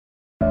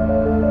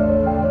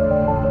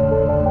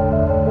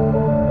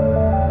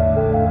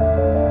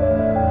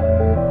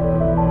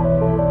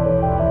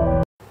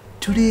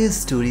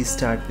This story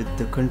starts with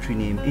the country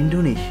named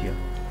Indonesia,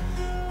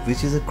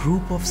 which is a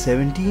group of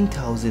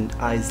 17,000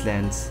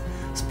 islands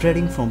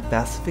spreading from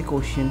Pacific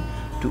Ocean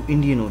to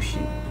Indian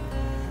Ocean.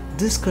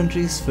 This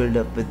country is filled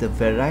up with the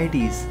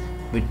varieties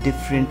with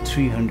different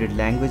 300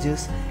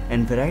 languages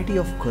and variety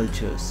of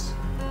cultures.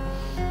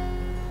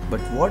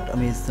 But what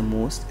amazes the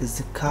most is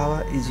the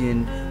Kawah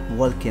Ijen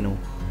volcano,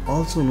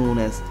 also known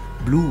as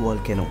Blue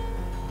Volcano.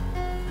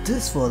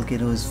 This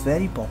volcano is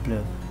very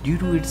popular due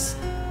to its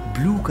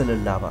blue color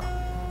lava.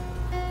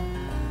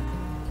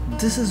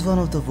 This is one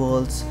of the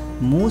world's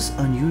most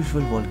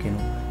unusual volcano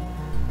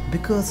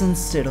because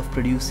instead of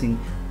producing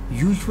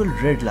usual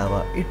red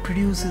lava, it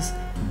produces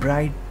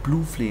bright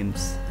blue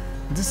flames.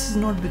 This is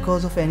not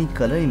because of any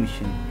color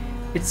emission,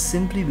 it's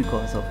simply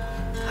because of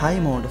high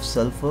amount of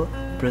sulfur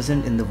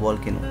present in the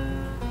volcano.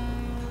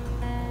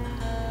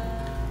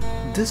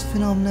 This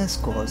phenomenon is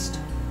caused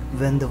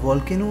when the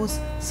volcano's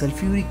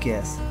sulfuric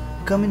gas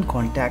come in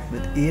contact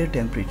with air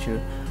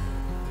temperature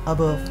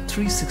above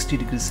 360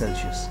 degrees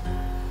Celsius.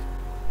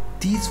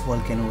 These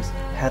volcanoes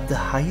have the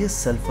highest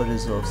sulfur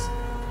reserves.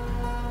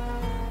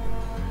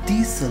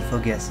 These sulfur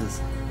gases,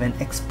 when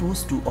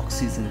exposed to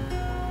oxygen,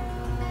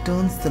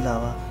 turns the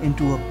lava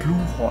into a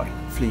blue hot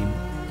flame.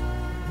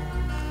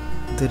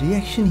 The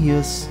reaction here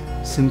is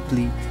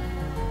simply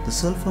the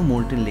sulfur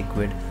molten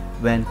liquid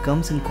when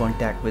comes in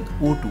contact with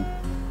O2,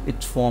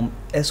 it forms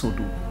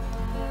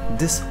SO2.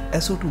 This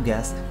SO2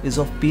 gas is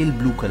of pale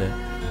blue color,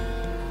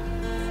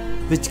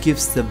 which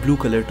gives the blue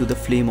color to the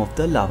flame of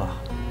the lava.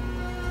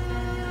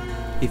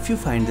 If you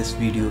find this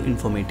video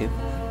informative,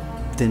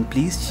 then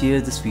please share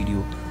this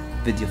video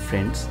with your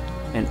friends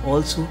and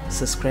also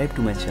subscribe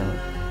to my channel.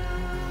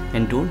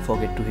 And don't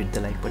forget to hit the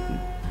like button.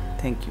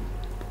 Thank you.